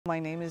My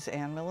name is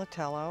Anne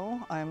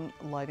Militello. I'm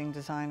lighting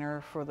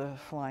designer for the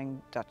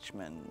Flying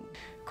Dutchman.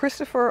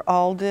 Christopher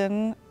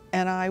Alden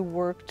and I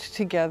worked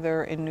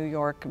together in New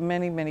York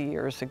many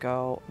years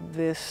ago.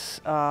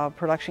 This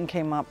production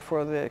came up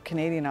for the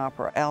Canadian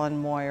Opera. Allen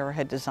Moyer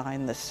had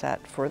designed the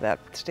set for that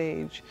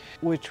stage,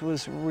 which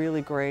was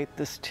really great,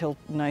 this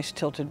nice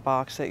tilted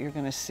box that you're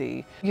going to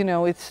see. You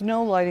know, it's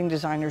no lighting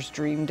designer's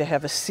dream to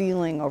have a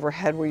ceiling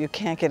overhead where you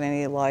can't get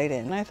any light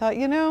in. And I thought,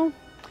 you know,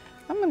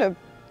 I'm going to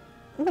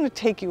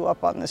take you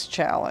up on this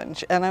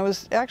challenge. And I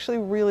was actually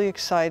really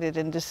excited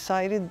and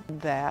decided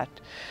that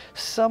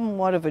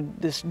somewhat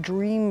of this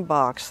dream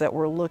box that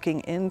we're looking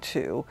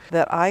into,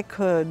 that I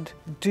could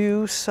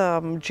do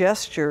some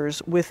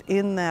gestures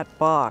within that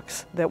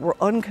box that were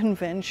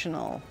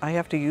unconventional. I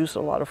have to use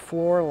a lot of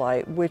floor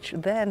light, which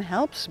then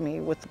helps me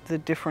with the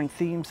different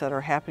themes that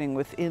are happening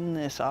within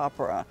this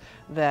opera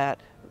that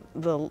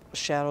the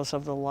shadows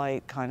of the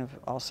light kind of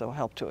also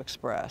help to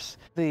express.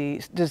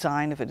 The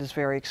design of it is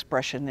very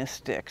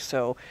expressionistic,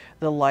 so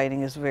the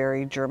lighting is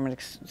very German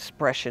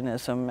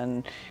expressionism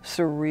and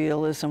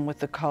surrealism with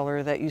the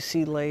color that you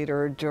see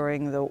later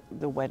during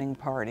the wedding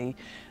party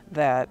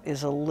that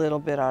is a little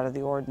bit out of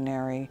the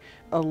ordinary,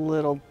 a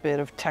little bit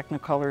of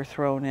Technicolor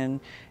thrown in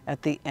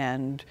at the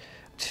end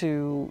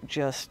to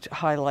just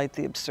highlight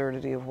the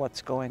absurdity of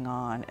what's going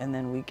on, and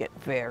then we get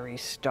very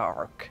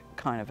stark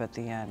kind of at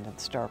the end, and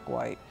stark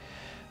white.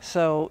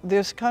 So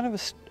there's kind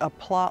of a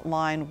plot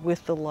line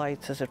with the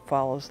lights as it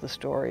follows the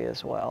story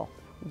as well.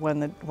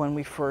 When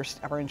we first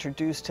are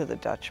introduced to the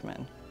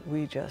Dutchman,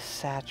 we just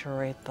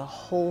saturate the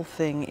whole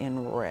thing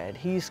in red.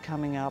 He's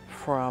coming up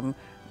from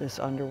this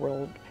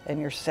underworld and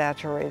you're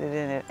saturated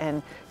in it,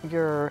 and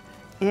you're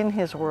in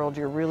his world,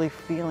 you're really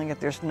feeling it.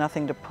 There's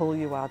nothing to pull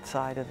you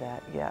outside of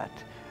that yet.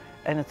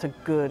 And it's a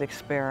good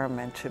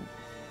experiment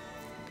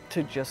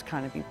to just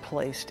kind of be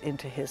placed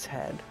into his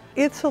head.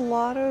 It's a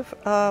lot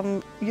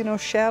of, you know,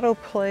 shadow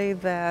play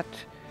that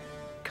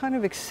kind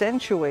of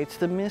accentuates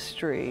the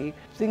mystery.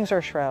 Things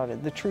are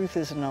shrouded. The truth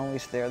isn't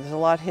always there. There's a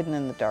lot hidden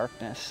in the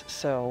darkness.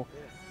 So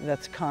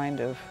that's kind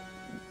of,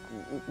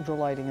 the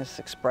lighting is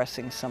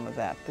expressing some of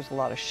that. There's a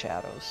lot of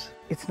shadows.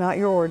 It's not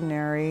your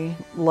ordinary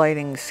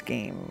lighting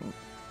scheme,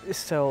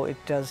 so it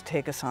does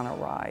take us on a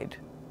ride.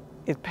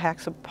 It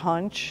packs a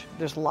punch.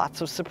 There's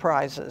lots of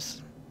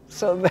surprises.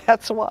 So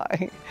that's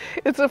why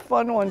it's a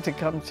fun one to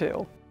come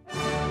to.